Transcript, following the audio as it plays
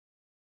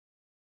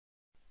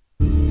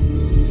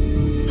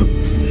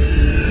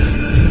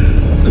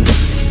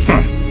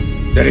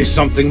There is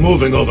something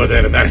moving over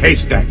there in that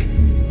haystack.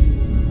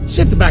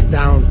 Sit back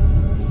down.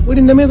 We're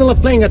in the middle of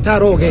playing a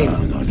tarot game.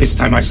 No, this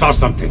time I saw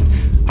something.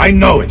 I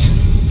know it.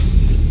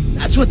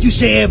 That's what you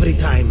say every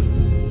time.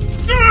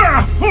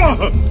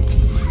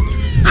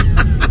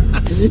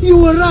 You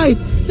were right.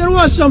 There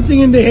was something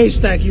in the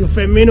haystack, you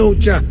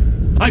feminuccia.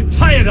 I'm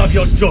tired of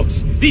your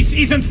jokes. This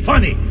isn't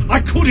funny. I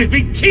could have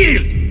been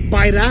killed.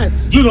 By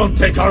rats? You don't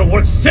take our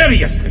work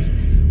seriously.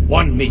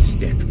 One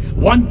misstep,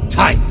 one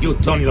time you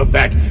turn your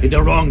back in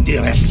the wrong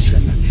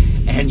direction,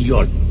 and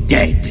you're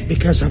dead.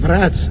 Because of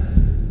rats?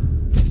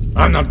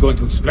 I'm not going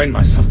to explain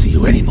myself to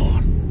you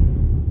anymore.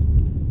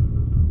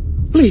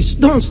 Please,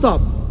 don't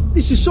stop.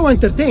 This is so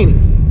entertaining.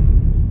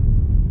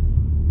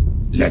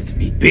 Let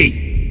me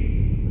be.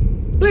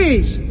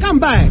 Please, come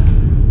back.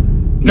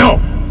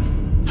 No!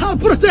 I'll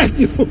protect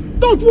you.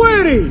 Don't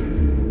worry.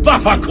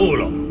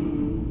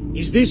 Vaffanculo!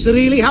 Is this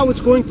really how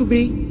it's going to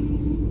be?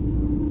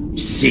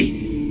 Si.